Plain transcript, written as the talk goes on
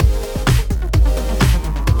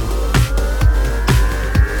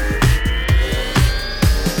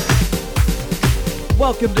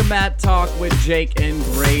Welcome to Mat Talk with Jake and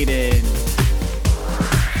Braden.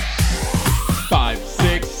 5,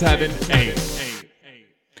 6, 7, 8.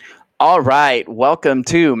 All right, welcome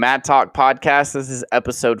to Mat Talk Podcast. This is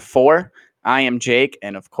episode 4. I am Jake,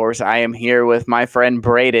 and of course, I am here with my friend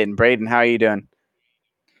Braden. Braden, how are you doing?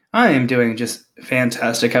 I am doing just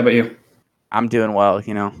fantastic. How about you? I'm doing well.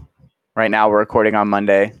 Right now we're recording on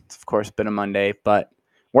Monday. It's of course been a Monday, but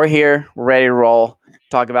we're here. We're ready to roll.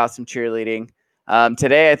 Talk about some cheerleading.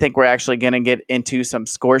 Today, I think we're actually going to get into some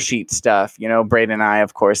score sheet stuff. Braden and I,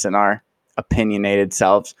 of course, in our opinionated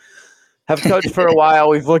selves, have coached for a while.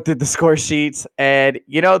 We've looked at the score sheets, and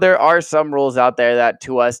there are some rules out there that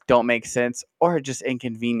to us don't make sense or are just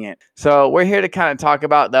inconvenient. So we're here to kind of talk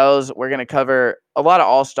about those. We're going to cover a lot of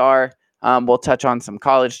all-star. We'll touch on some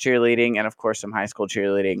college cheerleading and, of course, some high school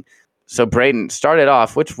cheerleading. So, Braden, start it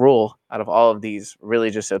off. Which rule out of all of these really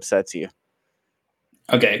just upsets you?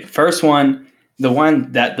 Okay, first one, the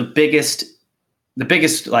one that the biggest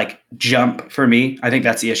like jump for me, I think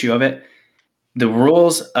that's the issue of it. The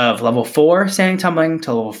rules of level 4 standing tumbling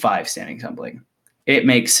to level 5 standing tumbling. It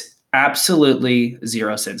makes absolutely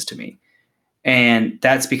zero sense to me. And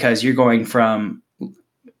that's because you're going from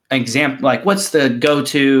example, like what's the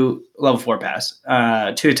go-to level 4 pass?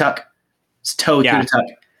 To tuck, toe to tuck,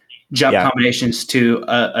 jump combinations to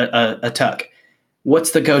a tuck.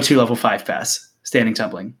 What's the go-to level 5 pass? Standing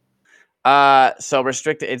tumbling. So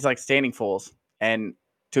restricted. It's like standing fulls and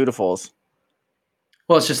two to fulls.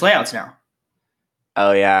 Well, it's just layouts now.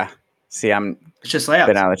 Oh yeah. See, It's just layouts.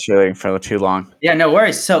 Been out of cheerleading for too long. Yeah, no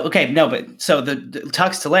worries. So the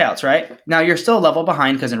tucks to layouts, right? Now you're still a level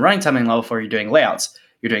behind because in running tumbling level 4 you're doing layouts.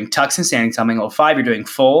 You're doing tucks and standing tumbling. Level 5 you're doing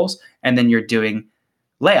fulls, and then you're doing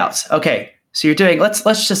layouts. Okay, so you're doing.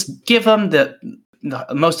 Let's just give them the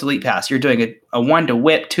most elite pass. You're doing a 1 to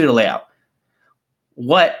whip, 2 to layout.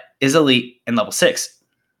 What is elite in level 6?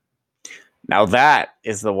 Now that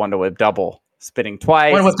is the 1 to whip double. Spinning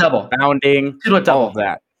twice. 1 to whip double. Bounding. 2 to whip double. All of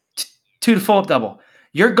that. 2 to full whip double.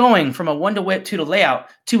 You're going from a 1 to whip, 2 to layout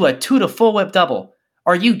to a 2 to full whip double.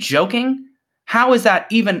 Are you joking? How is that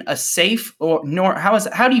even a safe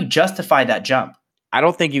how do you justify that jump? I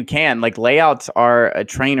don't think you can. Like layouts are a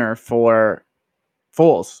trainer for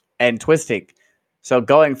fulls and twisting. So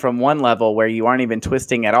going from one level where you aren't even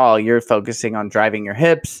twisting at all, you're focusing on driving your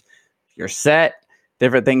hips, your set,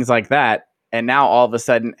 different things like that. And now all of a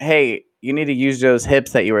sudden, hey, you need to use those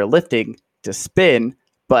hips that you were lifting to spin,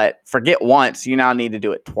 but forget once, you now need to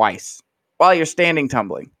do it twice while you're standing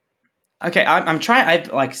tumbling. Okay, I'm trying.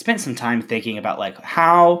 I've spent some time thinking about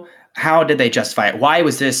how did they justify it? Why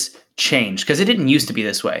was this changed? Because it didn't used to be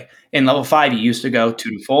this way. In level 5, you used to go 2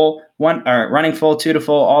 to full, running full, 2 to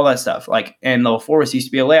full, all that stuff. Like in level 4 was used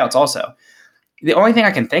to be a layouts also. The only thing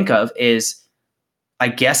I can think of is, I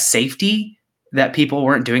guess, safety, that people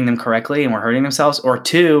weren't doing them correctly and were hurting themselves, or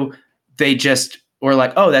 2, they just were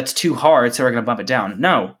like, oh, that's too hard, so we're going to bump it down.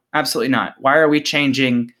 No, absolutely not. Why are we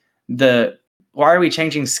changing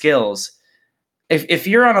skills? If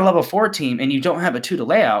you're on a level 4 team and you don't have a 2 to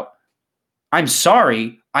layout, I'm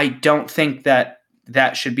sorry, I don't think that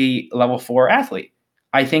should be a level 4 athlete.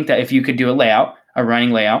 I think that if you could do a layout, a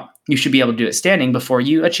running layout, you should be able to do it standing before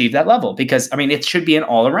you achieve that level, because it should be an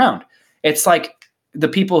all around. It's like the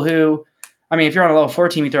people who, if you're on a level 4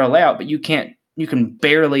 team, you throw a layout, but you can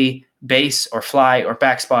barely base or fly or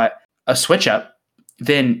back spot a switch up,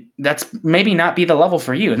 then that's maybe not be the level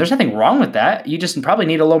for you. And there's nothing wrong with that. You just probably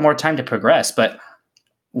need a little more time to progress, but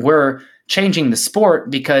we're changing the sport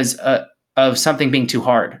because of something being too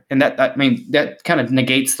hard. And that kind of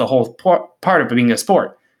negates the whole part of being a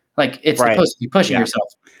sport. Like it's supposed to be pushing yourself.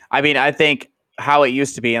 I think how it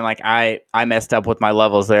used to be, and I messed up with my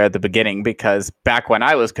levels there at the beginning, because back when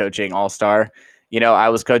I was coaching All-Star, I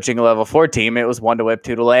was coaching a level 4 team. It was 1 to whip,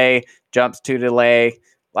 2 to lay, jumps, 2 to lay,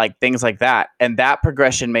 like things like that. And that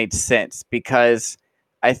progression made sense because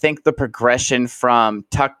I think the progression from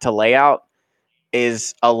tuck to layout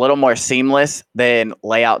is a little more seamless than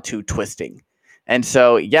layout to twisting. And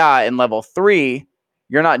so, in level 3,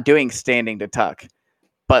 you're not doing standing to tuck,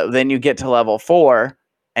 but then you get to level 4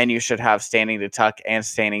 and you should have standing to tuck and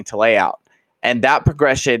standing to layout. And that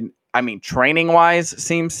progression, training wise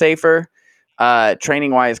seems safer.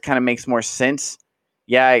 Training wise kind of makes more sense.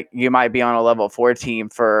 Yeah, you might be on a level 4 team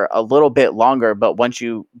for a little bit longer, but once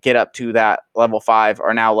you get up to that level 5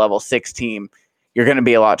 or now level 6 team, you're going to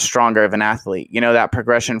be a lot stronger of an athlete. That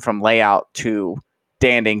progression from layout to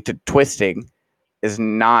standing to twisting is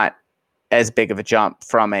not as big of a jump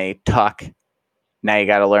from a tuck. Now you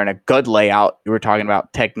got to learn a good layout. You were talking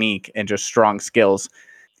about technique and just strong skills.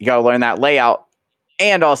 You got to learn that layout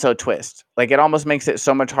and also twist. Like, it almost makes it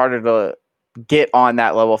so much harder to get on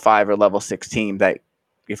that level 5 or level 6 team that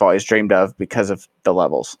you've always dreamed of because of the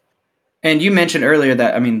levels. And you mentioned earlier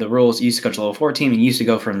that, I mean, the rules used to go to level 4 team and used to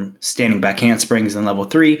go from standing back handsprings in level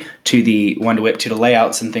 3 to the one to whip to the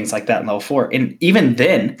layouts and things like that in level 4. And even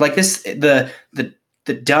then, like this, the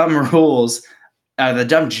dumb rules, the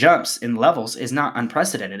dumb jumps in levels is not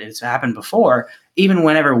unprecedented. It's happened before. Even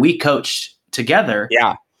whenever we coached together,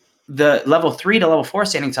 the level 3 to level 4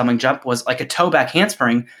 standing tumbling jump was like a toe back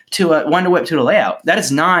handspring to a one to whip to the layout. That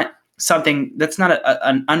is not something, that's not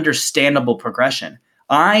an understandable progression.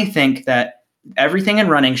 I think that everything in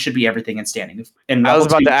running should be everything in standing. And I was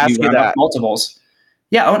about to ask you that. Multiples.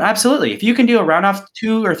 Yeah, absolutely. If you can do a round off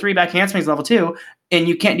 2 or 3 back handsprings level 2, and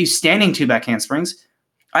you can't do standing 2 back handsprings,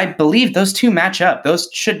 I believe those two match up. Those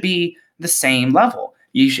should be the same level.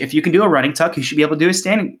 If you can do a running tuck, you should be able to do a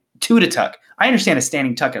standing 2 to tuck. I understand a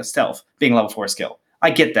standing tuck itself being a level 4 skill.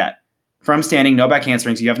 I get that. From standing, no back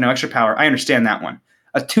handsprings, you have no extra power. I understand that one.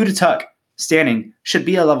 A 2 to tuck standing should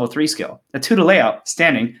be a level 3 skill. A 2 to layout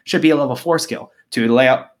standing should be a level 4 skill. 2 to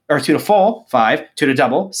layout or 2 to full 5, 2 to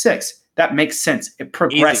double 6. That makes sense. It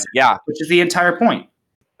progresses. Easy, yeah, which is the entire point.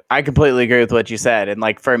 I completely agree with what you said. And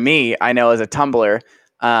like for me, I know as a tumbler,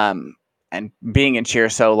 and being in cheer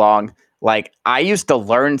so long, like I used to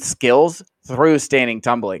learn skills through standing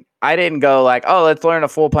tumbling. I didn't go like, oh, let's learn a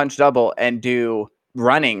full punch double and do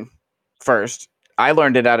running first. I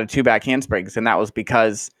learned it out of 2 back handsprings, and that was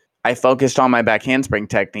because I focused on my back handspring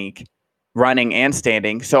technique, running and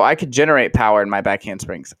standing, so I could generate power in my back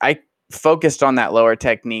handsprings. I focused on that lower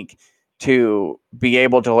technique to be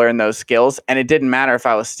able to learn those skills, and it didn't matter if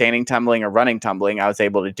I was standing tumbling or running tumbling, I was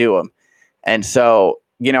able to do them. And so,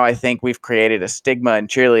 you know, I think we've created a stigma in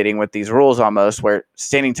cheerleading with these rules almost where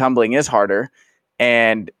standing tumbling is harder,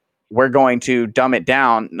 and we're going to dumb it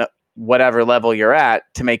down whatever level you're at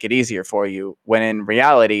to make it easier for you. When in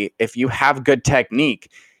reality, if you have good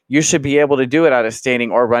technique, you should be able to do it out of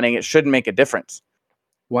standing or running. It shouldn't make a difference.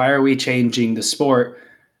 Why are we changing the sport?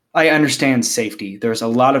 I understand safety. There's a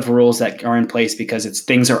lot of rules that are in place because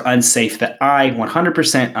things are unsafe that I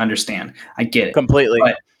 100% understand. I get it. Completely.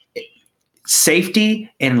 But safety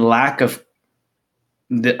and lack of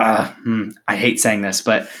I hate saying this,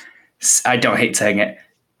 but I don't hate saying it.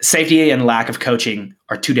 Safety and lack of coaching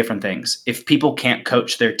are two different things. If people can't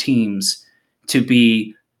coach their teams to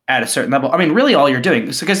be at a certain level, I mean, really all you're doing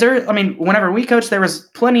is because whenever we coached, there was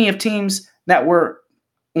plenty of teams that were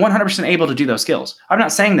 100% able to do those skills. I'm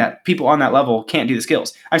not saying that people on that level can't do the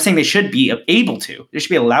skills. I'm saying they should be able to. They should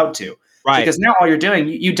be allowed to. Right. Because now all you're doing,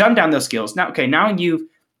 you dumb down those skills. Now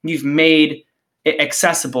you've made it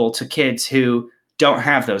accessible to kids who don't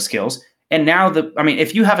have those skills. And now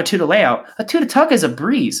if you have a 2 to layout, a 2 to tuck is a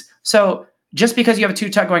breeze. So just because you have a 2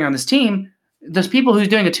 tuck going on this team, those people who's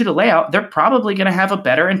doing a 2 to layout, they're probably going to have a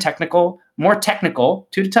better and more technical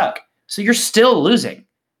 2 to tuck. So you're still losing.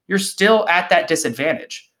 You're still at that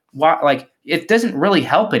disadvantage. Why? Like, it doesn't really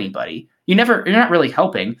help anybody. You're not really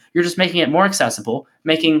helping. You're just making it more accessible,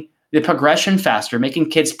 making the progression faster,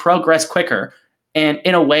 making kids progress quicker, and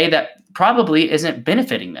in a way that probably isn't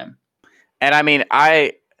benefiting them. And I mean,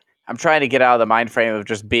 I'm trying to get out of the mind frame of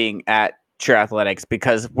just being at cheer athletics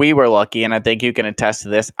because we were lucky, and I think you can attest to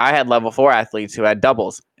this. I had level 4 athletes who had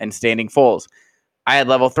doubles and standing fulls. I had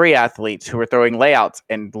level 3 athletes who were throwing layouts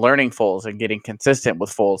and learning fulls and getting consistent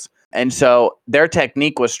with fulls. And so their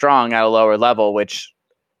technique was strong at a lower level, which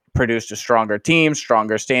produced a stronger team,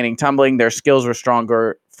 stronger standing tumbling. Their skills were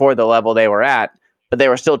stronger for the level they were at, but they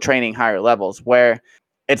were still training higher levels, where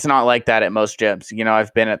it's not like that at most gyms. You know,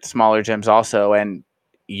 I've been at smaller gyms also, and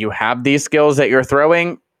you have these skills that you're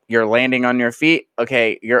throwing, you're landing on your feet.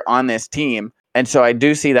 Okay, you're on this team. And so I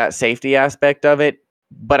do see that safety aspect of it,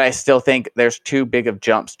 but I still think there's too big of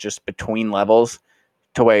jumps just between levels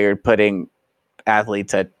to where you're putting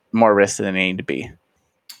athletes at more risk than they need to be.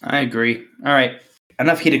 I agree. All right.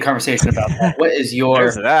 Enough heated conversation about that. What is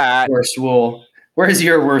your worst rule? Where is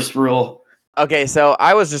your worst rule? Okay, so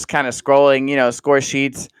I was just kind of scrolling, score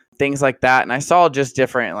sheets, things like that, and I saw just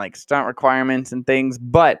different like stunt requirements and things,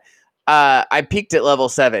 but I peaked at level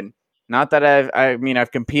 7. Not that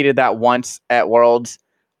I've competed that once at Worlds.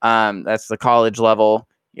 That's the college level.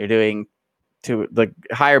 You're doing to the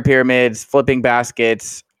higher pyramids, flipping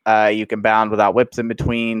baskets. You can bound without whips in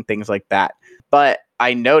between, things like that. But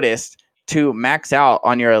I noticed to max out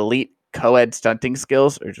on your elite co-ed stunting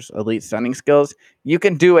skills or just elite stunting skills, you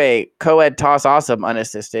can do a co-ed toss awesome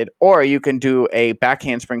unassisted, or you can do a back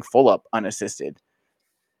handspring full up unassisted.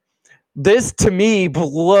 This to me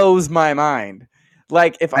blows my mind.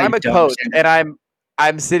 Like if I'm a coach and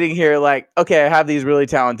I'm sitting here like, okay, I have these really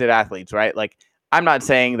talented athletes, right? Like I'm not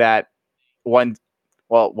saying that one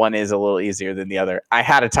Well, one is a little easier than the other. I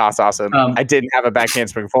had a toss awesome. I didn't have a back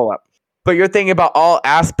handspring pull up. But you're thinking about all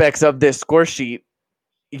aspects of this score sheet.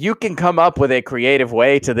 You can come up with a creative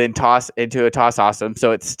way to then toss into a toss awesome.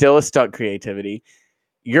 So it's still a stunt creativity.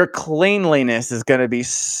 Your cleanliness is going to be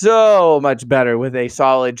so much better with a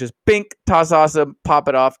solid, just bink, toss awesome, pop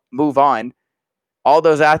it off, move on. All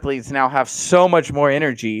those athletes now have so much more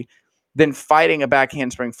energy than fighting a back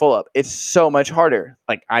handspring full up. It's so much harder.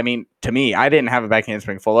 Like, I mean, to me, I didn't have a back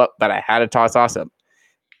handspring full up, but I had a toss awesome.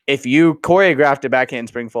 If you choreographed a back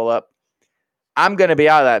handspring full up, I'm going to be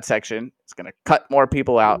out of that section. It's going to cut more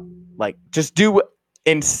people out. Like, just do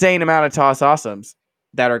insane amount of toss awesomes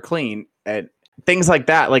that are clean and things like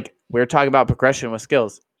that. Like, we were talking about progression with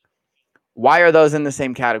skills. Why are those in the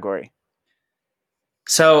same category?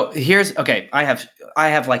 So I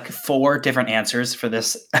have like 4 different answers for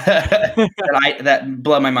this that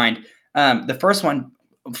blow my mind. The first one,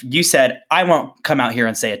 you said, I won't come out here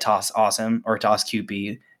and say a toss awesome or a toss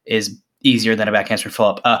QP is easier than a back handspring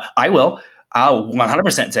full up. I will. I'll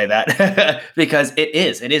 100% say that because it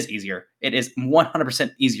is easier. It is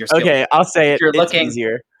 100% easier skill. Okay, I'll say it's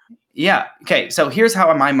easier. Yeah. Okay. So here's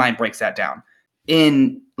how my mind breaks that down.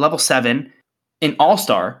 In level 7, in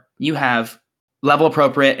All-Star, you have level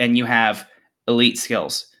appropriate and you have elite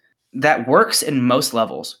skills. That works in most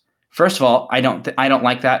levels. First of all, I don't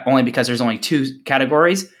like that only because there's only 2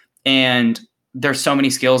 categories and there's so many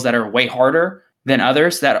skills that are way harder than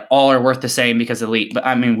others that all are worth the same because elite. But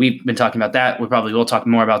I mean, we've been talking about that. We probably will talk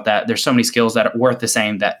more about that. There's so many skills that are worth the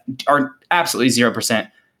same that are absolutely 0%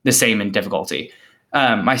 the same in difficulty.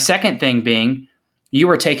 My second thing being, you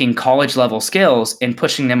are taking college level skills and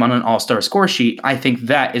pushing them on an all-star score sheet. I think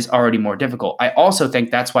that is already more difficult. I also think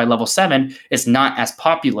that's why level 7 is not as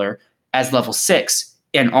popular as level 6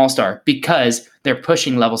 in all-star because they're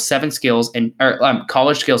pushing level 7 skills and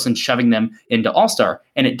college skills and shoving them into all-star,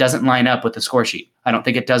 and it doesn't line up with the score sheet. I don't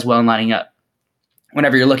think it does well in lining up.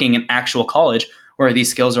 Whenever you're looking at actual college where these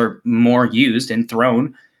skills are more used and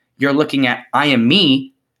thrown, you're looking at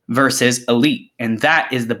IME versus elite, and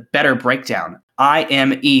that is the better breakdown.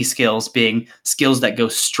 IME skills being skills that go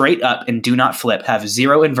straight up and do not flip, have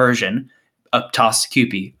 0 inversion, a toss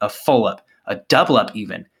QP, a full up, a double up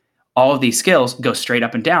even. All of these skills go straight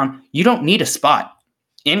up and down. You don't need a spot.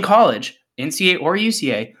 In college, NCAA or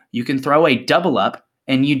UCA, you can throw a double up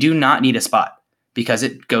and you do not need a spot because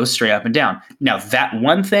it goes straight up and down. Now, that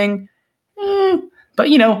one thing, but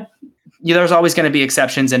there's always going to be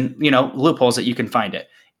exceptions and, loopholes that you can find it.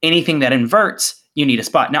 Anything that inverts, you need a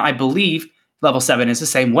spot. Now, I believe level 7 is the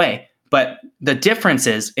same way, but the difference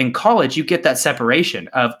is in college, you get that separation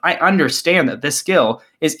of, I understand that this skill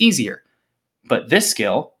is easier, but this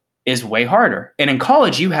skill is way harder. And in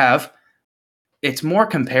college, it's more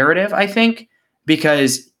comparative, I think,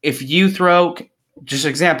 because if you throw, just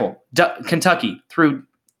example, Kentucky threw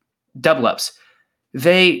double ups,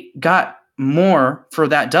 they got more for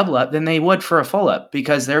that double up than they would for a full up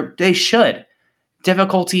because they should.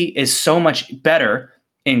 Difficulty is so much better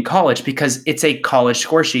in college because it's a college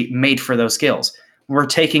score sheet made for those skills. We're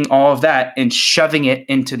taking all of that and shoving it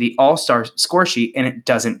into the all-star score sheet, and it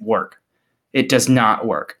doesn't work. It does not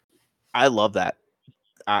work. I love that.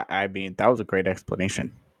 I mean, that was a great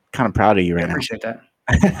explanation. Kind of proud of you right now. I appreciate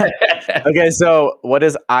that. Okay, so what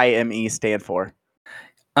does IME stand for?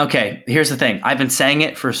 Okay, here's the thing. I've been saying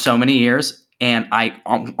it for so many years, and I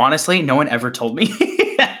honestly, no one ever told me.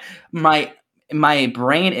 My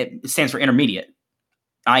brain, it stands for intermediate.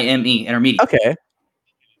 IME, intermediate. Okay.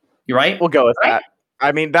 You right? We'll go with that.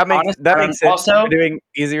 I mean, that makes sense. Also, we're doing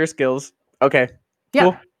easier skills. Okay. Yeah.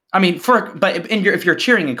 Cool. I mean, if you're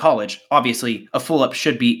cheering in college, obviously a full up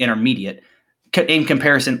should be intermediate in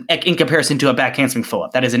comparison to a back handspring full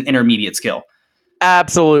up. That is an intermediate skill.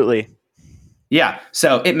 Absolutely. Yeah.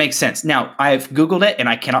 So it makes sense. Now I've Googled it and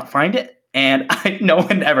I cannot find it. And no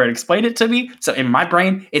one ever explained it to me. So in my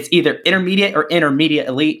brain, it's either intermediate or intermediate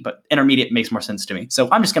elite, but intermediate makes more sense to me. So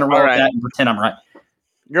I'm just going to roll with that and pretend I'm right.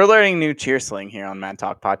 You're learning new cheer sling here on Mad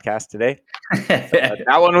Talk Podcast today.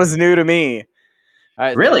 That one was new to me.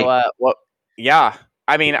 Really? So, yeah.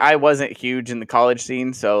 I mean, I wasn't huge in the college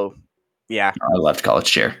scene, so yeah. I loved college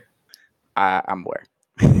cheer. I'm aware.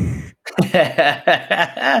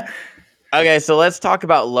 Okay, so let's talk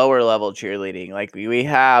about lower level cheerleading. Like we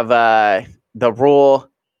have the rule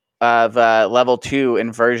of level 2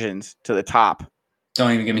 inversions to the top.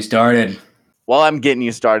 Don't even get me started. Well, I'm getting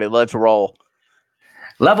you started. Let's roll.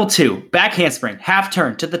 Level 2, back handspring, half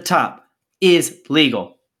turn to the top is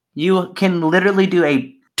legal. You can literally do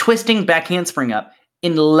a twisting back handspring up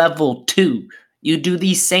in level 2. You do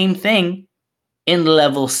the same thing in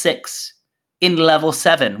level 6. in level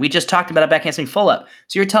 7. We just talked about a back handspring full up.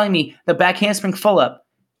 So you're telling me the back handspring full up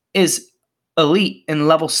is elite in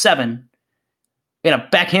level 7, and a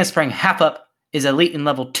back handspring half up is elite in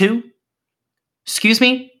level 2? Excuse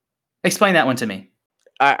me? Explain that one to me.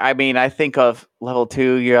 I mean, I think of level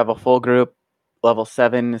 2, you have a full group. Level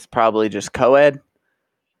 7 is probably just co-ed.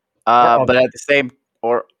 But at the same,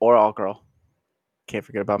 or all girl. Can't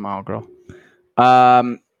forget about my all girl.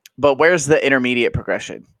 But where's the intermediate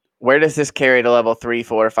progression? Where does this carry to level 3,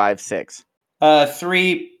 4, 5, 6?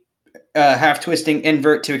 3, half twisting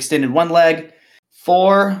invert to extended one leg.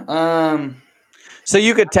 4, So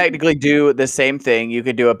you could technically do the same thing. You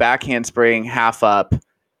could do a back handspring half up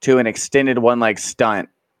to an extended one leg stunt.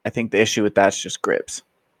 I think the issue with that's just grips.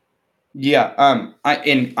 Yeah.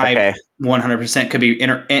 I 100% could be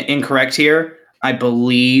incorrect here. I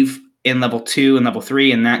believe in level 2 and level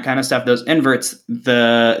 3 and that kind of stuff, those inverts,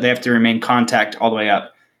 they have to remain contact all the way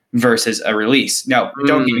up versus a release. Now,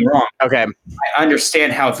 don't get me wrong. Okay. I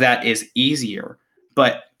understand how that is easier,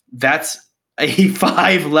 but that's a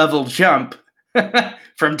 5-level jump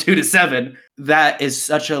from 2 to 7. That is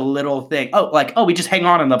such a little thing. We just hang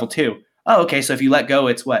on level 2. Oh, okay. So if you let go,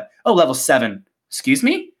 it's what? Oh, level 7. Excuse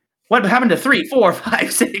me? What happened to 3, 4,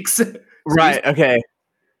 5, 6? Right. Okay.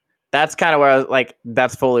 That's kind of where I was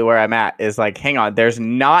that's fully where I'm at is hang on. There's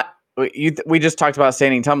not, we just talked about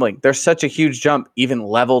standing tumbling. There's such a huge jump, even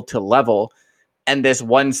level to level. And this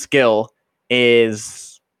one skill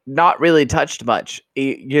is not really touched much.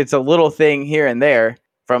 It's a little thing here and there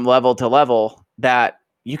from level to level that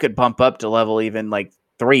you could bump up to level even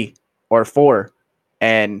 3 or 4.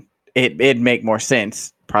 And it'd make more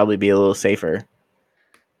sense. Probably be a little safer.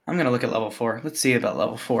 I'm going to look at level 4. Let's see about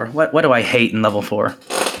level 4. What do I hate in level 4?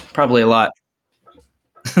 Probably a lot.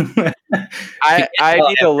 I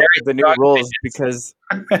need to look at the new rules because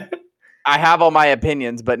I have all my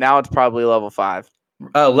opinions, but now it's probably level 5.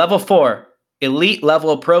 Level 4. Elite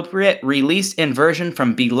level appropriate release inversion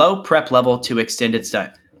from below prep level to extended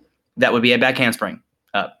stunt. That would be a back handspring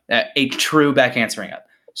up. A true back handspring up.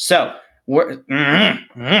 So,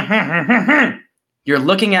 you're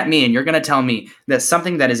looking at me and you're going to tell me that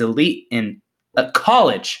something that is elite in a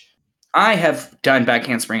college. I have done back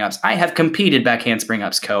handspring ups. I have competed back handspring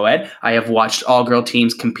ups co-ed. I have watched all-girl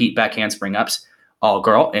teams compete back handspring ups,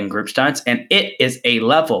 all-girl in group stunts, and it is a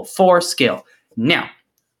level 4 skill. Now,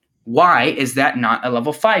 why is that not a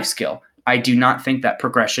level 5 skill? I do not think that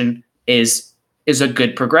progression is a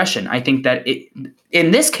good progression. I think that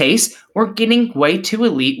in this case, we're getting way too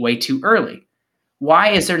elite, way too early. Why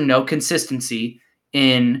is there no consistency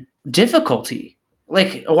in difficulty?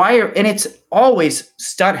 And it's always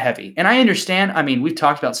stunt heavy. And I understand, we've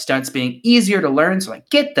talked about stunts being easier to learn, so I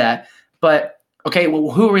get that. But, okay,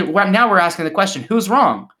 well, now we're asking the question, who's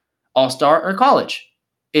wrong? All-star or college?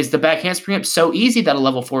 Is the back handspring up so easy that a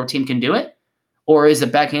level 4 team can do it? Or is the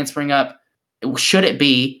back handspring up, should it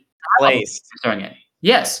be placed?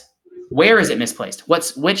 Yes. Where is it misplaced?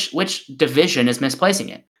 Which division is misplacing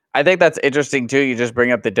it? I think that's interesting too. You just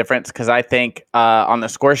bring up the difference because I think on the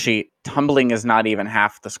score sheet, tumbling is not even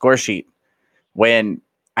half the score sheet. In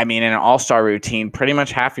an all-star routine, pretty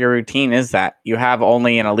much half your routine is that. You have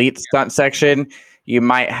only an elite stunt section. You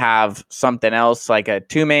might have something else like a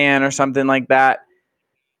 2-man or something like that.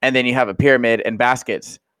 And then you have a pyramid and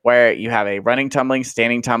baskets where you have a running tumbling,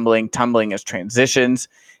 standing tumbling. Tumbling is transitions.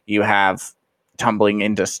 You have tumbling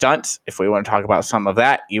into stunts. If we want to talk about some of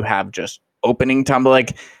that, you have just opening tumbling.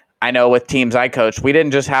 I know with teams I coach, we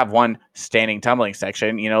didn't just have one standing tumbling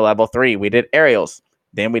section. Level 3, we did aerials.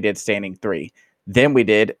 Then we did standing 3. Then we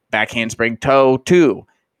did back handspring toe 2.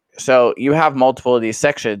 So you have multiple of these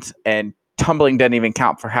sections, and tumbling doesn't even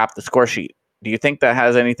count for half the score sheet. Do you think that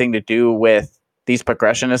has anything to do with these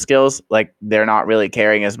progression of skills? They're not really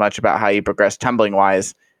caring as much about how you progress tumbling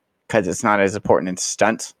wise because it's not as important in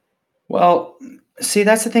stunts? Well, see,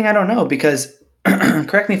 that's the thing I don't know because,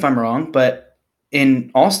 correct me if I'm wrong, but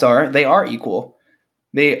in All-Star, they are equal.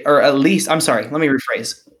 They are at least, I'm sorry, let me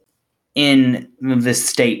rephrase. In the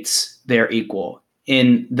states, they're equal.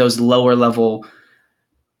 In those lower levels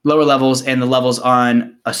and the levels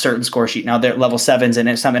on a certain score sheet. Now, they're level 7s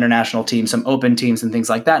and some international teams, some open teams and things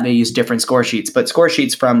like that. They use different score sheets, but score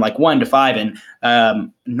sheets from 1 to 5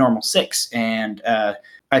 and normal 6. And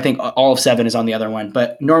I think all of 7 is on the other one,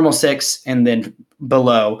 but normal 6 and then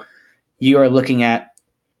below, you are looking at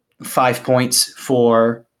 5 points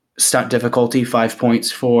for stunt difficulty, 5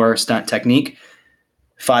 points for stunt technique,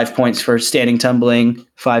 5 points for standing tumbling,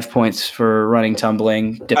 5 points for running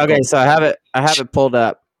tumbling. Difficulty. Okay, so I have it pulled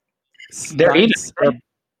up. They're even.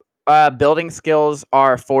 Building skills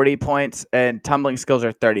are 40 points and tumbling skills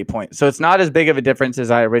are 30 points. So it's not as big of a difference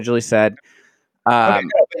as I originally said. I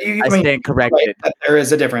stand corrected. Right, there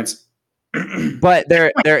is a difference. But there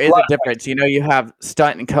is a difference. You have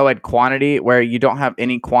stunt and co-ed quantity where you don't have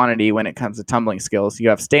any quantity when it comes to tumbling skills. You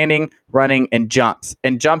have standing, running, and jumps.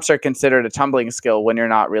 And jumps are considered a tumbling skill when you're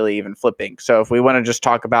not really even flipping. So if we want to just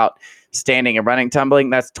talk about standing and running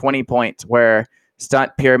tumbling, that's 20 points, where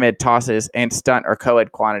stunt, pyramid, tosses, and stunt or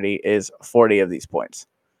co-ed quantity is 40 of these points.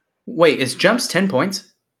 Wait, is jumps 10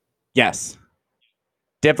 points? Yes.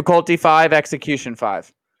 Difficulty 5, execution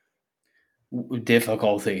 5.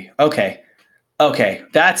 Difficulty. Okay.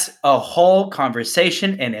 That's a whole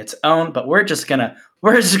conversation in its own, but we're just gonna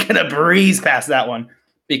breeze past that one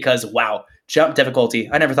because wow, jump difficulty.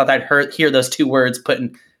 I never thought I'd hear those two words put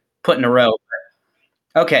in a row.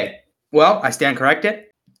 Okay. Well, I stand corrected.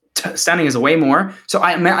 Standing is way more. So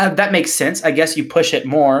that makes sense. I guess you push it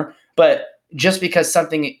more, but just because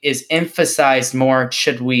something is emphasized more,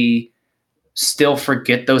 should we still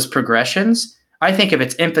forget those progressions? I think if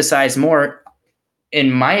it's emphasized more,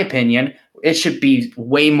 in my opinion, it should be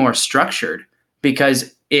way more structured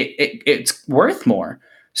because it's worth more.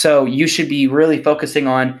 So you should be really focusing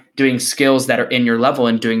on doing skills that are in your level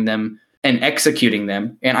and doing them and executing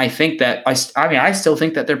them. And I think that I still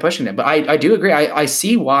think that they're pushing them, but I do agree. I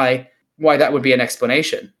see why that would be an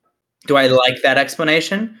explanation. Do I like that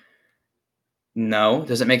explanation? No.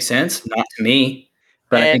 Does it make sense? Not to me.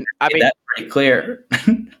 But I think that's pretty clear.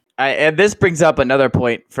 And this brings up another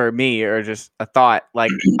point for me, or just a thought.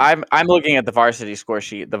 Like I'm looking at the varsity score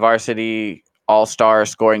sheet, the varsity all-star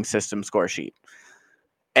scoring system score sheet.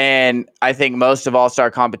 And I think most of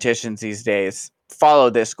all-star competitions these days follow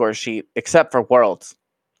this score sheet, except for Worlds,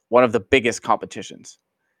 one of the biggest competitions.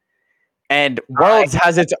 And Worlds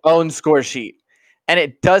has its own score sheet. And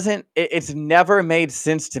it's never made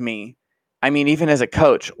sense to me. I mean, even as a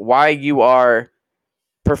coach, why you are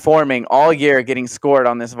performing all year, getting scored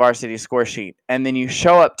on this varsity score sheet, and then you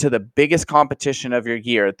show up to the biggest competition of your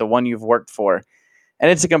year, the one you've worked for,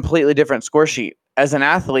 and it's a completely different score sheet. As an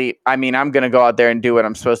athlete, I mean, I'm going to go out there and do what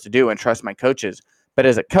I'm supposed to do and trust my coaches. But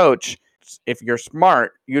as a coach, if you're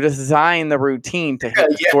smart, you design the routine to hit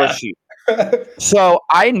the score sheet. So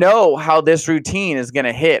I know how this routine is going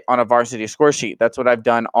to hit on a varsity score sheet. That's what I've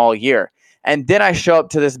done all year. And then I show up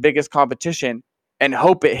to this biggest competition and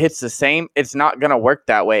hope it hits the same. It's not going to work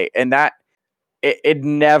that way. And that it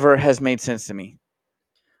never has made sense to me.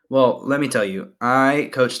 Well, let me tell you, I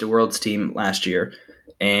coached a Worlds team last year,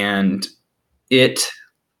 and we've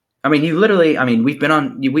been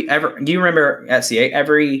on, do you remember at CA,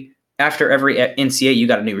 after every NCA, you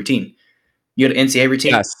got a new routine. You had an NCA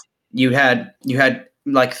routine. Yes. You had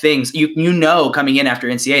like things, coming in after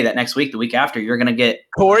NCA that next week, the week after, you're going to get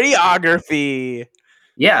choreography.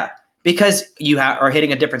 Yeah. Because you are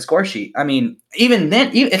hitting a different score sheet. I mean, even then,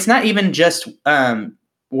 it's not even just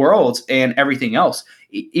Worlds and everything else.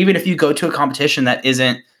 Even if you go to a competition that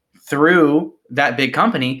isn't through that big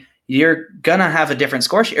company, you're going to have a different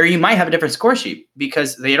score sheet, or you might have a different score sheet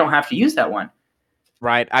because they don't have to use that one.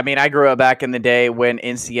 Right. I mean, I grew up back in the day when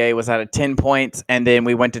NCA was out of 10 points, and then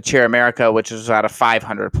we went to Cheer America, which was out of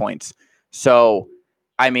 500 points. So,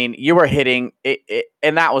 I mean, you were hitting it,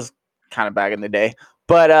 and that was kind of back in the day.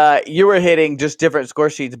 But you were hitting just different score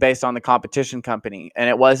sheets based on the competition company. And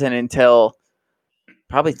it wasn't until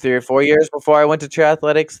probably 3 or 4 years before I went to Cheer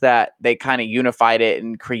Athletics that they kind of unified it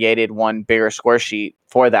and created one bigger score sheet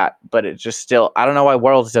for that. But it just still, I don't know why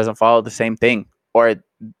Worlds doesn't follow the same thing. Or,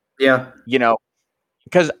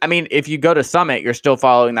 because, I mean, if you go to Summit, you're still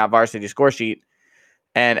following that varsity score sheet.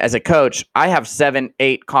 And as a coach, I have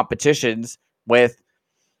 7-8 competitions with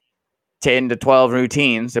 10 to 12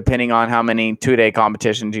 routines, depending on how many 2-day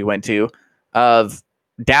competitions you went to, of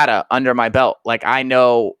data under my belt. Like, I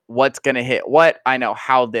know what's going to hit what. I know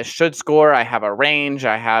how this should score. I have a range.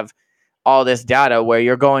 I have all this data, where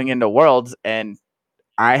you're going into Worlds and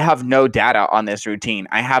I have no data on this routine.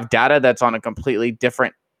 I have data that's on a completely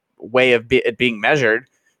different way of it being measured.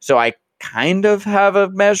 So I kind of have a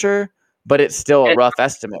measure, but it's still a rough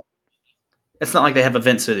estimate. It's not like they have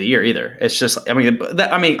events through the year either. It's just,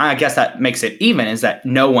 I guess that makes it even, is that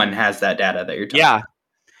no one has that data that you're talking about.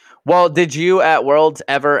 Well, did you at Worlds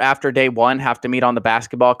ever, after day 1, have to meet on the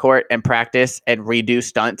basketball court and practice and redo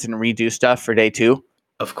stunts and redo stuff for day 2?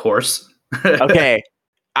 Of course. Okay.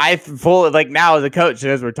 I fully, like, now as a coach,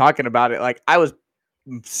 as we're talking about it, like, I was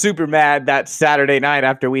super mad that Saturday night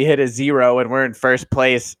after we hit a 0 and we're in first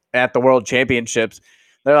place at the World Championships.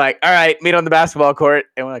 They're like, all right, meet on the basketball court.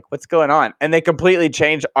 And we're like, what's going on? And they completely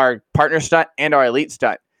changed our partner stunt and our elite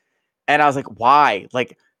stunt. And I was like, why?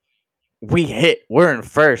 Like, we're in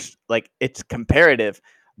first. Like, it's comparative,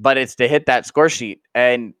 but it's to hit that score sheet.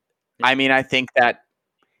 And I mean, I think that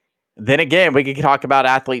Then again, we could talk about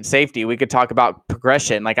athlete safety. We could talk about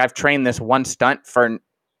progression. Like I've trained this one stunt for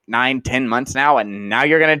 9-10 months now, and now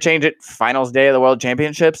you're going to change it finals day of the World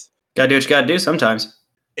Championships. Gotta do what you gotta do sometimes.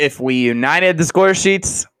 If we united the score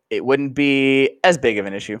sheets, it wouldn't be as big of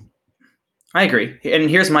an issue. I agree. And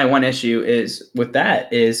here's my one issue is with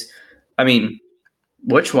that is, I mean,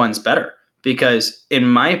 which one's better? Because in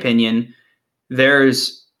my opinion,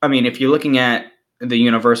 if you're looking at the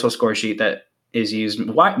universal score sheet that is used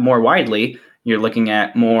more widely, you're looking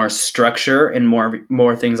at more structure and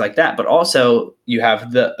more things like that. But also you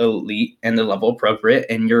have the elite and the level appropriate,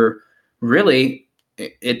 and you're really,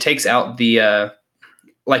 it takes out the,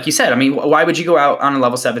 like you said, I mean, why would you go out on a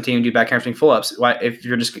level 17 and do back hamstring pull-ups? Why, if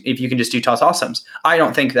you can just do toss awesomes? I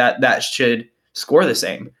don't think that should score the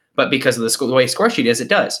same, but because of the way score sheet is, it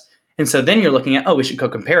does. And so then you're looking at, we should go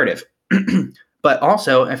comparative. But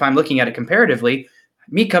also, if I'm looking at it comparatively,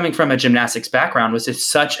 me coming from a gymnastics background was just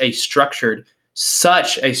such a structured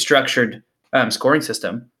scoring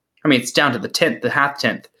system. I mean, it's down to the 10th, the half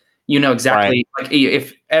 10th. You know exactly, right. Like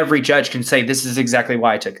if every judge can say, this is exactly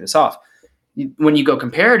why I took this off. When you go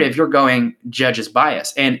comparative, you're going judge's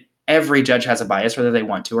bias, and every judge has a bias, whether they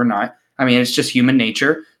want to or not. I mean, it's just human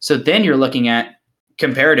nature. So then you're looking at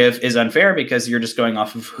comparative is unfair because you're just going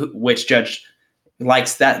off of which judge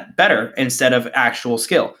likes that better instead of actual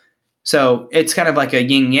skill. So it's kind of like a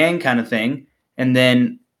yin yang kind of thing. And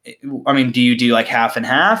then, I mean, do you do like half and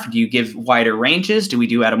half? Do you give wider ranges? Do we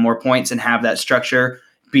do out of more points and have that structure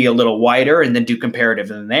be a little wider and then do comparative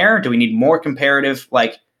in there? Do we need more comparative?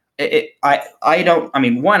 Like, I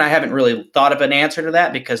haven't really thought of an answer to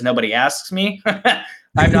that because nobody asks me.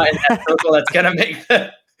 I'm not in that circle that's going to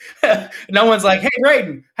make no one's like, hey,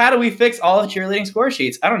 Braden, how do we fix all the cheerleading score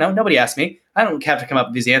sheets? I don't know. Nobody asked me. I don't have to come up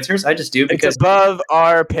with these answers. I just do because it's above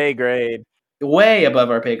our pay grade. Way above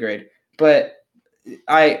our pay grade. But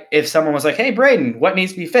if someone was like, hey, Braden, what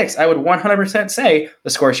needs to be fixed? I would 100% say the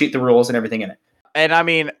score sheet, the rules, and everything in it. And I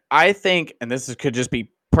mean, I think, and this could just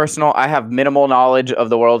be personal, I have minimal knowledge of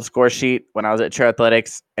the world score sheet. When I was at Chair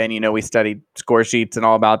Athletics, and we studied score sheets and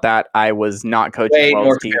all about that, I was not coaching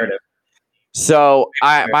world team. So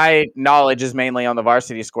my knowledge is mainly on the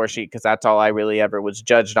varsity score sheet because that's all I really ever was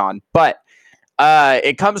judged on. But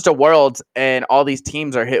it comes to worlds, and all these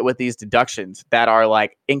teams are hit with these deductions that are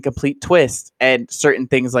like incomplete twists and certain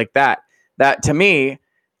things like that. That to me,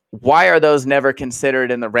 why are those never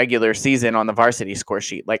considered in the regular season on the varsity score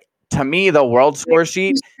sheet? Like, to me, the world score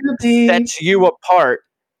sheet sets you apart.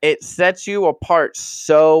 It sets you apart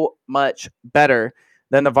so much better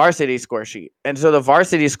than the varsity score sheet. And so the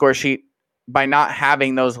varsity score sheet, by not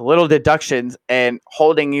having those little deductions and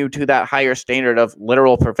holding you to that higher standard of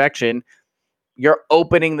literal perfection, you're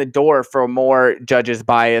opening the door for more judges'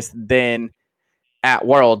 bias than at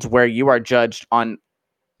Worlds, where you are judged on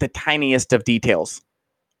the tiniest of details.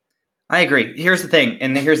 I agree. Here's the thing,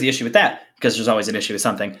 and here's the issue with that, because there's always an issue with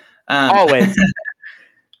something. Always.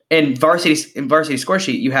 In varsity score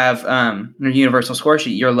sheet, you have universal score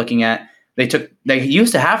sheet. You're looking at they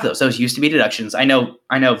used to have those. Those used to be deductions. I know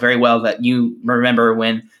very well that you remember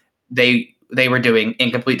when they were doing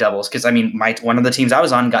incomplete doubles, because I mean, one of the teams I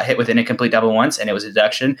was on got hit with an incomplete double once, and it was a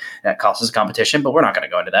deduction that cost us competition. But we're not going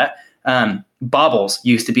to go into that. Bobbles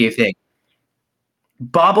used to be a thing.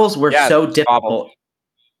 Bobbles were so difficult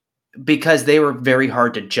because they were very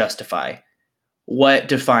hard to justify. What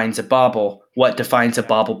defines a bobble? What defines a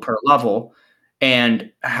bobble per level?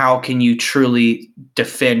 And how can you truly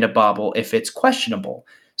defend a bobble if it's questionable?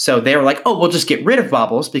 So they were like, we'll just get rid of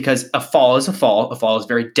bobbles because a fall is a fall. A fall is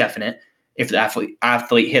very definite. If the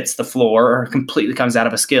athlete hits the floor or completely comes out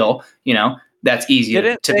of a skill, that's easy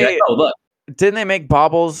to be like, look. Didn't they make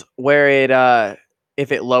bobbles where it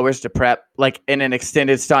if it lowers to prep, like in an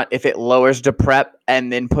extended stunt, if it lowers to prep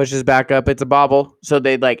and then pushes back up, it's a bobble? So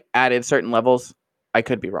they like added certain levels. I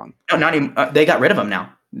could be wrong. No, not even. They got rid of them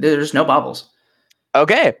now. There's no bobbles.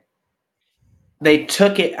 Okay. They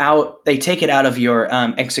took it out. They take it out of your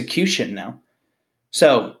execution now.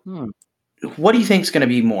 So, what do you think is going to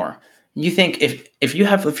be more? You think if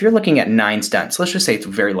you're looking at 9 stunts, let's just say it's a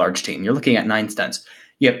very large team. You're looking at 9 stunts.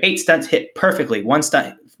 You have 8 stunts hit perfectly. 1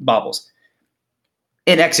 stunt bobbles.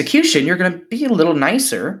 In execution, you're going to be a little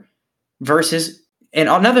nicer versus. And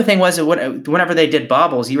another thing was whenever they did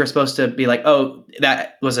bobbles, you were supposed to be like,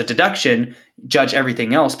 that was a deduction, judge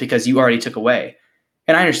everything else because you already took away.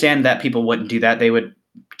 And I understand that people wouldn't do that. They would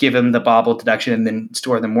give them the bobble deduction and then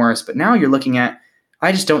score them worse. But now you're looking at,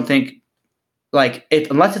 I just don't think,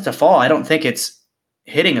 unless it's a fall, I don't think it's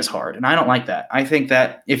hitting as hard. And I don't like that. I think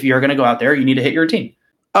that if you're going to go out there, you need to hit your routine.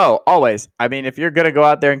 Oh, always. I mean, if you're going to go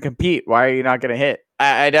out there and compete, why are you not going to hit?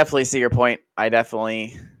 I definitely see your point. I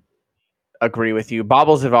definitely agree with you.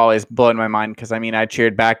 Bobbles have always blown my mind because I mean I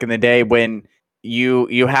cheered back in the day when you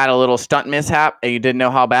had a little stunt mishap and you didn't know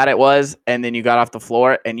how bad it was, and then you got off the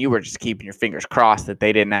floor and you were just keeping your fingers crossed that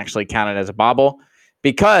they didn't actually count it as a bobble,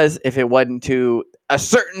 because if it wasn't to a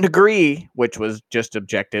certain degree, which was just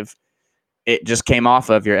objective, it just came off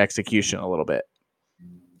of your execution a little bit.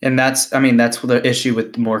 And that's the issue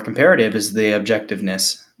with more comparative is the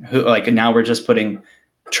objectiveness. Now we're just putting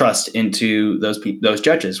trust into those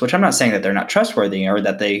judges, which I'm not saying that they're not trustworthy or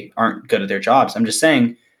that they aren't good at their jobs. I'm just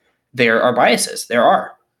saying there are biases. There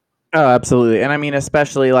are. Oh, absolutely. And I mean,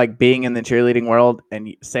 especially like being in the cheerleading world,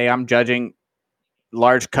 and say I'm judging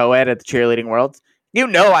large co-ed at the cheerleading worlds,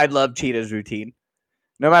 I'd love Cheetah's routine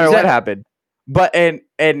no matter what happened. But and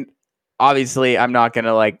obviously I'm not going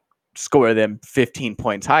to like score them 15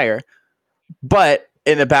 points higher, but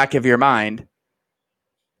in the back of your mind,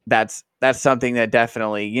 that's something that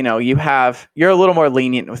definitely, you're a little more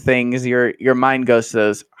lenient with things. Your mind goes to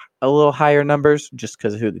those a little higher numbers just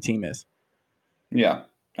because of who the team is. Yeah,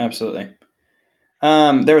 absolutely.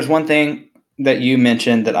 There was one thing that you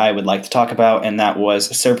mentioned that I would like to talk about, and that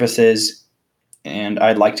was surfaces. And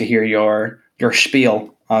I'd like to hear your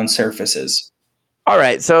spiel on surfaces. All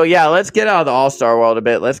right, so yeah, let's get out of the all-star world a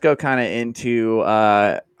bit. Let's go kind of into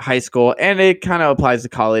high school, and it kind of applies to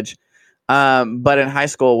college. But in high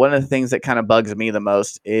school, one of the things that kind of bugs me the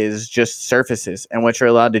most is just surfaces and what you're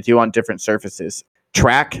allowed to do on different surfaces.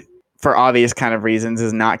 Track, for obvious kind of reasons,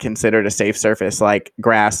 is not considered a safe surface like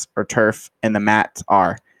grass or turf, and the mats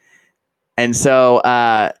are. And so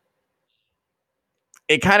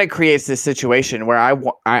it kind of creates this situation where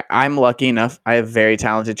I'm lucky enough. I have very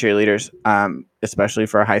talented cheerleaders, especially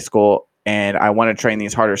for high school, and I want to train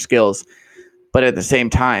these harder skills. But at the same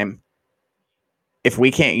time, if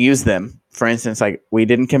we can't use them, for instance, like we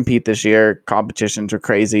didn't compete this year, competitions were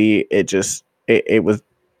crazy. It was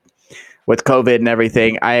with COVID and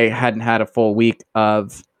everything. I hadn't had a full week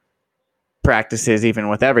of practices even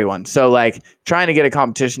with everyone. So like trying to get a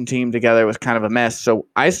competition team together was kind of a mess. So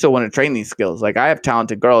I still want to train these skills. Like I have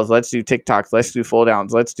talented girls. Let's do TikToks. Let's do full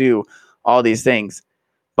downs. Let's do all these things.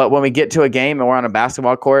 But when we get to a game and we're on a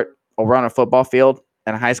basketball court or we're on a football field,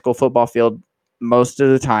 and a high school football field, most of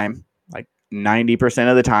the time, like 90%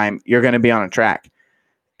 of the time, you're going to be on a track,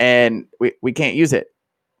 and we can't use it.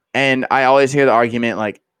 And I always hear the argument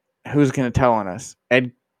like, who's going to tell on us?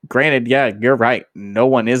 And granted, yeah, you're right. No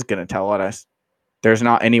one is going to tell on us. There's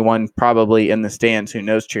not anyone probably in the stands who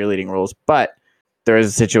knows cheerleading rules, but there is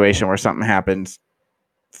a situation where something happens,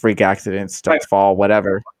 freak accidents, stunts fall,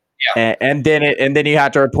 whatever. Yeah. And then you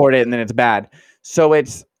have to report it, and then it's bad. So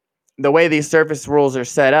it's the way these surface rules are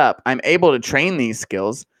set up. I'm able to train these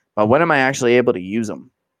skills, but when am I actually able to use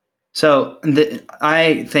them? So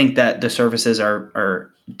I think that the surfaces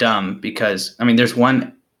are dumb because, I mean, there's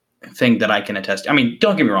one thing that I can attest. I mean,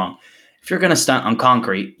 don't get me wrong. If you're going to stunt on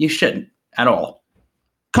concrete, you shouldn't at all.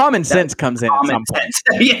 Common sense comes in at some point.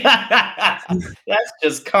 Yeah, that's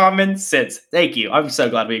just common sense. Thank you. I'm so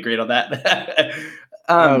glad we agreed on that.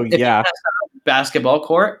 If you're on a basketball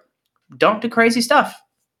court, don't do crazy stuff.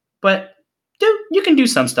 But you can do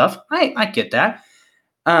some stuff. I get that.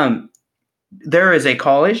 There is a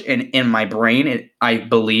college in my brain. I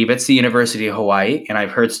believe it's the University of Hawaii, and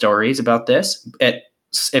I've heard stories about this.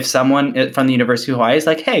 If someone from the University of Hawaii is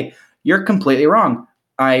like, "Hey, you're completely wrong,"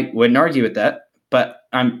 I wouldn't argue with that. But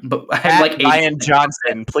I'm like Ryan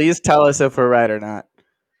Johnson. Please tell us if we're right or not.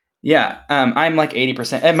 Yeah, I'm like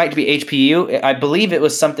 80%. It might be HPU. I believe it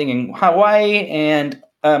was something in Hawaii, and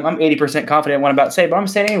I'm 80% confident in what I'm about to say, but I'm going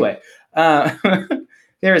to say it anyway.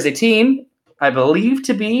 There is a team, I believe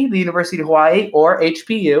to be the University of Hawaii or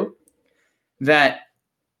HPU, that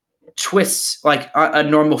twists like a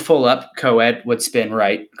normal full-up co-ed would spin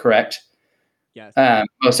right, correct? Yes.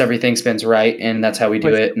 Most everything spins right, and that's how we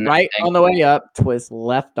do it. Right on the way up, twist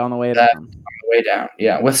left on the way down. On the way down,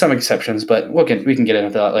 yeah, with some exceptions, but we can get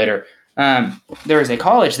into that later. There is a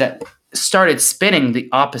college that started spinning the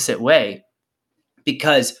opposite way,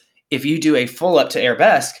 because if you do a full up to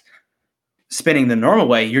arabesque, spinning the normal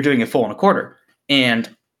way, you're doing a full and a quarter.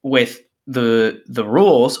 And with the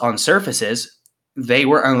rules on surfaces, they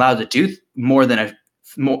weren't allowed to do more than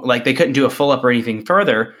they couldn't do a full up or anything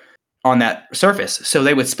further on that surface. So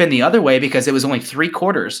they would spin the other way because it was only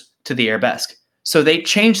 3/4 to the arabesque. So they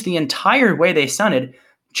changed the entire way they stunted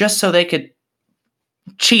just so they could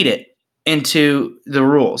cheat it into the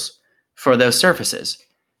rules for those surfaces.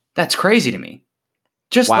 That's crazy to me.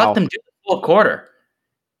 Just let them do the full quarter.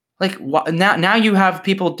 Like now you have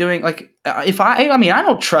people doing like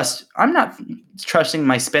I'm not trusting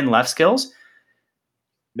my spin left skills.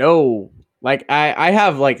 No. Like I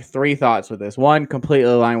have like three thoughts with this. One,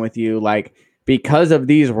 completely aligned with you. Like because of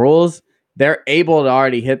these rules, they're able to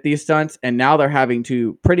already hit these stunts, and now they're having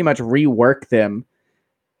to pretty much rework them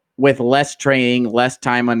with less training, less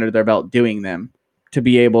time under their belt doing them to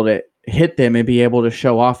be able to hit them and be able to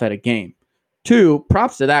show off at a game. Two,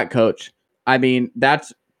 props to that coach. I mean,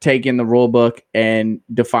 that's taking the rule book and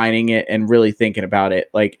defining it and really thinking about it.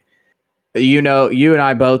 Like, you and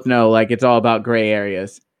I both know, like, it's all about gray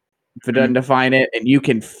areas. If it doesn't define it and you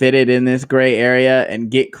can fit it in this gray area and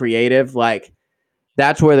get creative, like,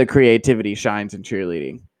 that's where the creativity shines in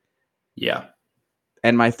cheerleading. Yeah.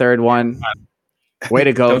 And my third one, way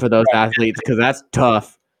to go for those athletes, because that's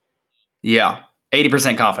tough. Yeah.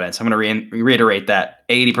 80% confidence. I'm going to reiterate that.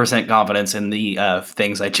 80% confidence in the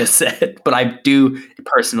things I just said. But I do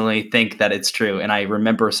personally think that it's true. And I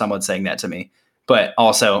remember someone saying that to me. But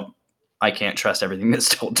also, I can't trust everything that's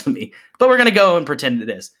told to me. But we're going to go and pretend it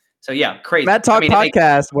is. So, yeah, crazy. Matt Talk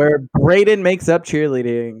podcast where Braden makes up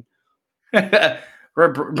cheerleading. Where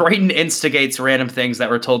Braden instigates random things that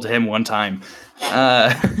were told to him one time.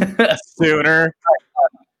 Sooner.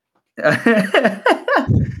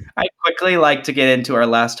 I quickly like to get into our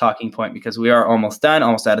last talking point because we are almost done,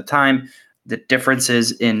 almost out of time. The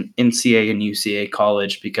differences in NCAA and UCAA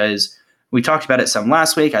college, because we talked about it some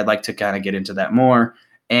last week. I'd like to kind of get into that more.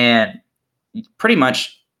 And pretty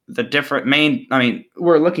much the different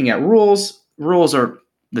we're looking at rules. Rules are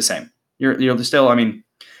the same. You're still,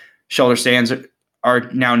 shoulder stands are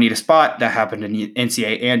now need a spot. That happened in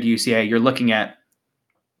NCAA and UCAA. You're looking at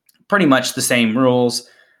pretty much the same rules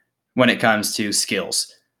when it comes to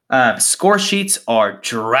skills. Score sheets are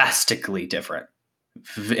drastically different.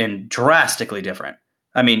 You can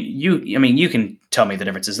tell me the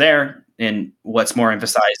differences there and what's more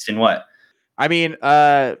emphasized in what.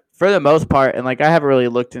 For the most part, and like I haven't really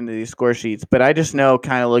looked into these score sheets, but I just know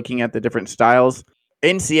kind of looking at the different styles.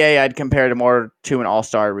 NCAA, I'd compare it more to an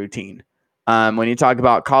all-star routine. When you talk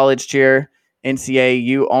about college cheer, NCAA,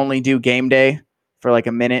 you only do game day for like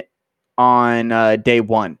a minute on day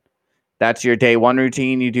one. That's your day one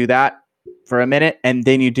routine. You do that for a minute, and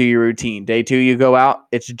then you do your routine. Day two, you go out.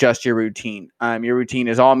 It's just your routine. Your routine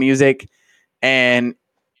is all music, and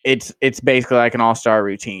it's basically like an all-star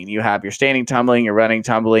routine. You have your standing tumbling, your running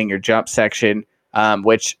tumbling, your jump section,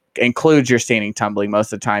 which includes your standing tumbling.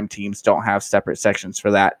 Most of the time, teams don't have separate sections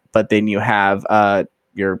for that. But then you have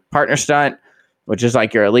your partner stunt, which is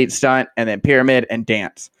like your elite stunt, and then pyramid and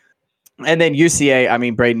dance. And then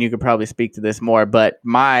UCA, Braden, you could probably speak to this more, but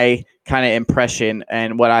my kind of impression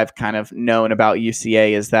and what I've kind of known about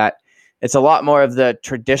UCA is that it's a lot more of the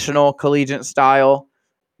traditional collegiate style.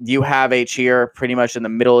 You have a cheer pretty much in the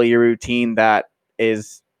middle of your routine that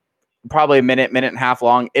is probably a minute and a half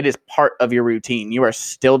long. It is part of your routine. You are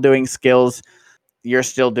still doing skills. You're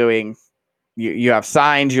still doing, you have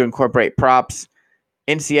signs, you incorporate props.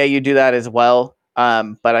 NCAA, you do that as well.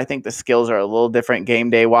 But I think the skills are a little different game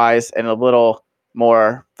day wise and a little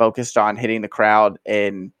more focused on hitting the crowd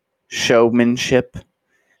and showmanship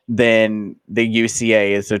than the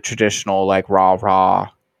UCA is a traditional like rah,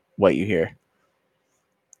 what you hear.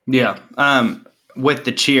 Yeah. With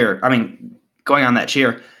the cheer, going on that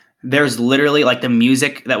cheer, there's literally like the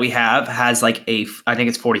music that we have has like I think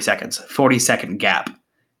it's 40-second gap.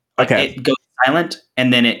 Like Okay. It goes silent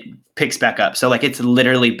and then it picks back up. So like it's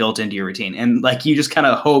literally built into your routine. And like you just kind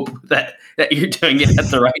of hope that you're doing it at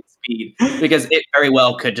the right speed because it very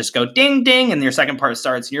well could just go ding, ding. And your second part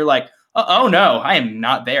starts and you're like, oh no, I am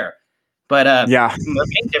not there. But Yeah. the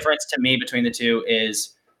main difference to me between the two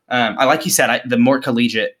is I like you said, the more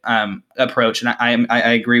collegiate approach. And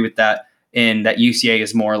I agree with that in that UCA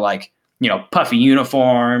is more like, puffy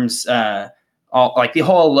uniforms, all like the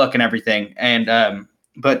whole look and everything. And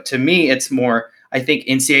but to me, it's more, I think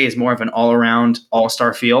NCAA is more of an all-around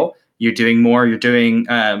all-star feel. You're doing more. You're doing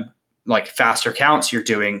like faster counts. You're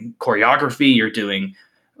doing choreography. You're doing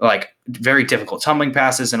like very difficult tumbling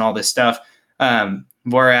passes and all this stuff.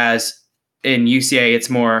 Whereas in UCA, it's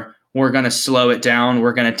more, we're going to slow it down.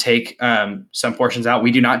 We're going to take some portions out.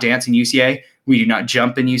 We do not dance in UCA. We do not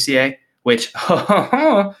jump in UCA, which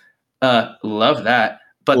love that.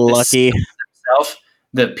 But Lucky.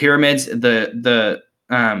 the pyramids, the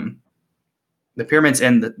pyramids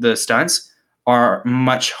and the stunts are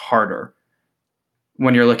much harder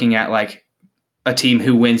when you're looking at like a team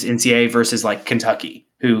who wins NCAA versus like Kentucky,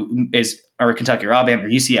 or Kentucky or Alabama or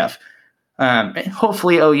UCF. And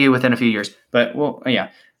hopefully OU within a few years. But well, yeah.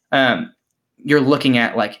 You're looking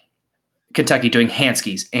at like Kentucky doing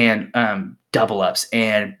handskis and double ups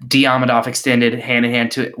and Diamondov extended hand in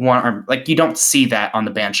hand to one arm. Like you don't see that on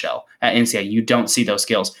the band shell at NCAA. You don't see those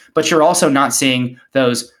skills, but you're also not seeing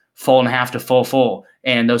those full and a half to full,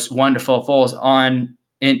 and those 1 to fulls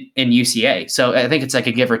in UCA. So I think it's like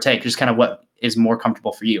a give or take, just kind of what is more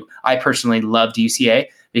comfortable for you. I personally loved UCA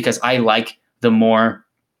because I like the more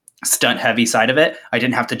stunt heavy side of it. I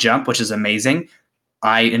didn't have to jump, which is amazing.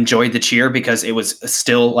 I enjoyed the cheer because it was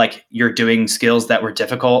still like you're doing skills that were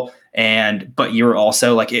difficult, but you were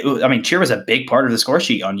also like, cheer was a big part of the score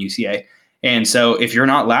sheet on UCA. And so if you're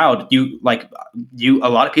not loud, a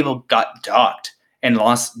lot of people got docked and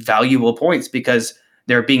lost valuable points because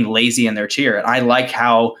they're being lazy in their cheer. And I like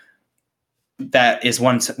how that is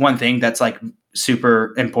one thing that's like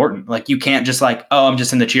super important. Like you can't just like, oh, I'm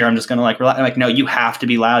just in the cheer, I'm just going to like relax. Like, no, you have to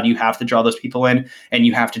be loud. You have to draw those people in, and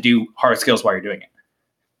you have to do hard skills while you're doing it.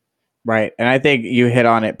 Right. And I think you hit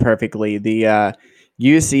on it perfectly. The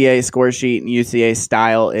UCA score sheet and UCA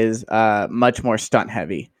style is much more stunt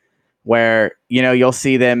heavy, where, you'll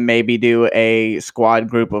see them maybe do a squad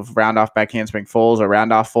group of round off back handspring fulls or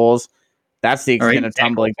round off fulls. That's the extent of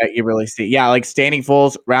tumbling that you really see. Yeah, like standing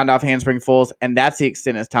fulls, round off handspring fulls, and that's the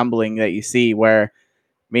extent of tumbling that you see, where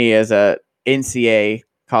me as a NCA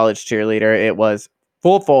college cheerleader, it was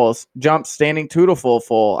full fulls, jump, standing 2 to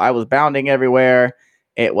full. I was bounding everywhere.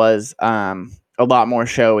 It was a lot more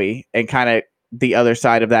showy, and kind of the other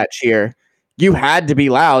side of that cheer. You had to be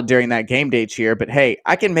loud during that game day cheer, but hey,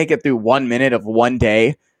 I can make it through 1 minute of one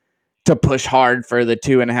day to push hard for the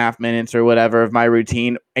 2.5 minutes or whatever of my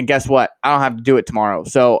routine. And guess what? I don't have to do it tomorrow.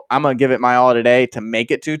 So I'm going to give it my all today to make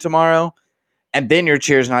it to tomorrow. And then your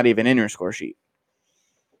cheer's not even in your score sheet.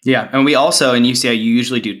 Yeah. And we also, in UCI, you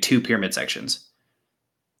usually do 2 pyramid sections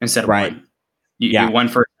instead of one. You do one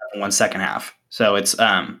first half and one second half. So it's,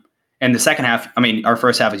 and the second half, our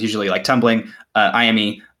first half is usually like tumbling,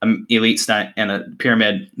 IME, elite stunt, and a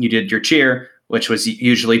pyramid. You did your cheer, which was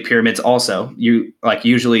usually pyramids also.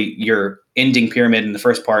 Usually your ending pyramid in the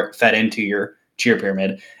first part fed into your cheer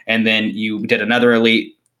pyramid. And then you did another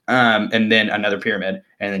elite, and then another pyramid,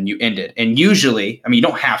 and then you ended. And usually, you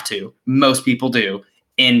don't have to, most people do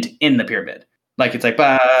end in the pyramid. Like it's like,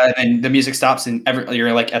 and then the music stops and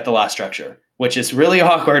you're like at the last structure, which is really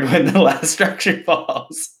awkward when the last structure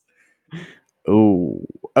falls. Oh,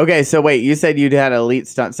 okay. So wait, you said you had an elite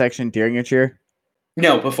stunt section during your cheer?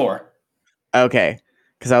 No, before. Okay.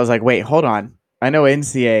 Because I was like, wait, hold on. I know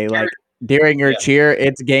NCA, like during your cheer,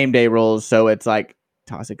 it's game day rules. So it's like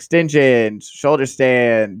toss extensions, shoulder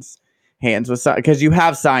stands, hands with signs. Because you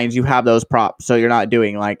have signs, you have those props. So you're not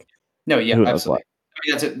doing like, no, yeah, absolutely.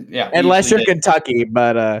 That's it. Yeah. Unless you're Kentucky,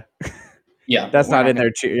 but yeah, that's not in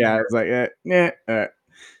their cheer. Yeah. It's like,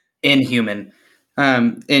 Inhuman.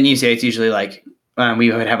 In UCA, it's usually like,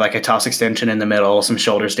 we would have like a toss extension in the middle, some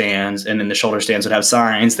shoulder stands, and then the shoulder stands would have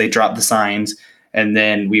signs. They drop the signs, and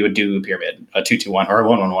then we would do a pyramid, a 2-2-1 or a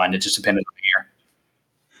 1-1-1. It just depended on the year.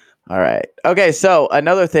 All right. Okay. So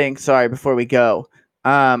another thing, sorry, before we go,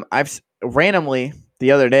 I've randomly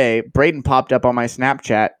the other day, Braden popped up on my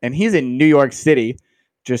Snapchat, and he's in New York City,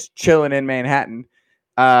 just chilling in Manhattan.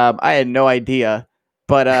 I had no idea,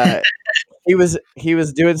 but he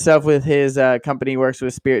was doing stuff with his company. Works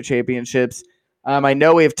with Spirit Championships. I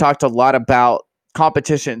know we've talked a lot about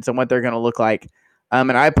competitions and what they're going to look like.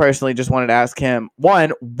 And I personally just wanted to ask him,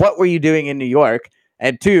 1, what were you doing in New York?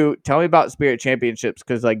 And 2, tell me about Spirit Championships,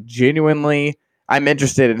 because like genuinely, I'm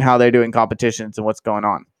interested in how they're doing competitions and what's going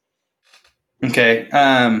on. Okay.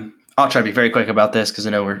 I'll try to be very quick about this because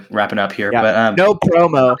I know we're wrapping up here. Yeah. But no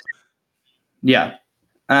promo. Yeah.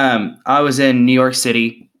 I was in New York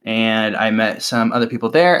City, and I met some other people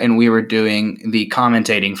there, and we were doing the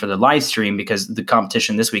commentating for the live stream because the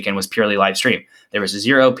competition this weekend was purely live stream. There was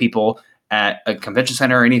 0 people at a convention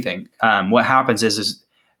center or anything. What happens is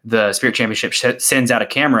the Spirit Championship sends out a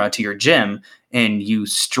camera to your gym, and you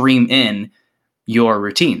stream in your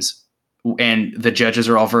routines. And the judges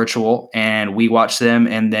are all virtual, and we watch them.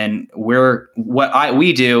 And then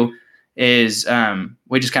we do is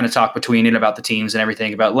we just kind of talk between it about the teams and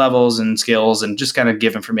everything, about levels and skills, and just kind of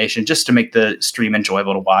give information just to make the stream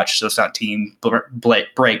enjoyable to watch. So it's not team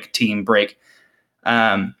break, team break.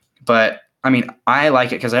 But I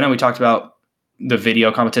like it because I know we talked about the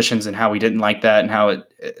video competitions and how we didn't like that and how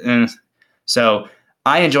it. So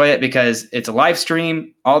I enjoy it because it's a live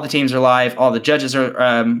stream. All the teams are live. All the judges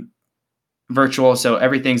are virtual. So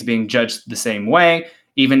everything's being judged the same way.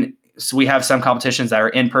 So we have some competitions that are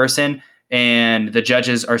in person, and the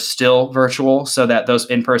judges are still virtual so that those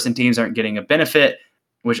in-person teams aren't getting a benefit,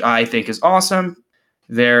 which I think is awesome.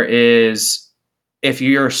 If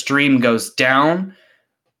your stream goes down,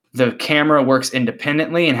 the camera works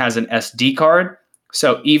independently and has an SD card.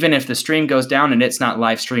 So even if the stream goes down and it's not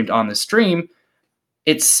live streamed on the stream,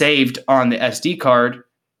 it's saved on the SD card,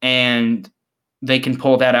 and they can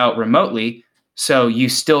pull that out remotely, so you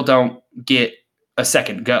still don't get a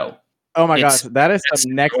second go. Oh my It's- gosh, that is that's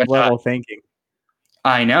some next one shot. level thinking.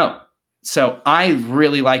 I know. So I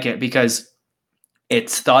really like it because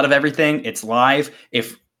it's thought of everything. It's live.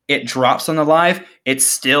 If it drops on the live, it's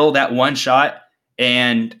still that one shot,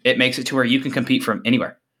 and it makes it to where you can compete from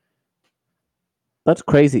anywhere. That's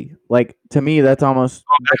crazy. Like to me, that's almost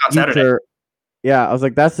back on the Saturday. future. Yeah, I was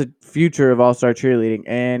like, that's the future of All Star cheerleading.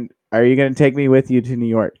 And are you going to take me with you to New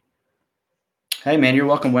York? Hey, man, you're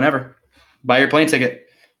welcome whenever. Buy your plane ticket.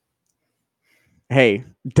 Hey,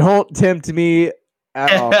 don't tempt me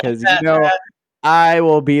at all because you know I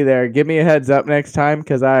will be there. Give me a heads up next time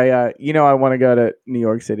because I want to go to New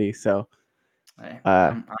York City. So Hey,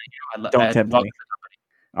 don't tempt me.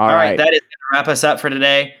 All right, that is going to wrap us up for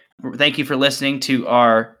today. Thank you for listening to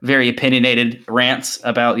our very opinionated rants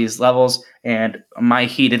about these levels and my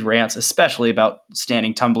heated rants, especially about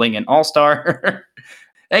standing tumbling in All-Star.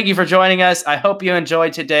 Thank you for joining us. I hope you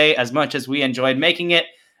enjoyed today as much as we enjoyed making it.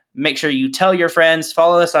 Make sure you tell your friends,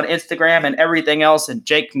 follow us on Instagram and everything else, and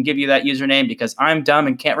Jake can give you that username because I'm dumb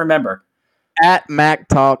and can't remember. At Mac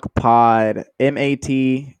Talk Pod,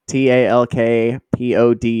 MATTALKPOD.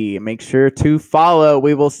 Make sure to follow.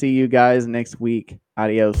 We will see you guys next week.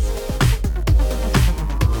 Adios.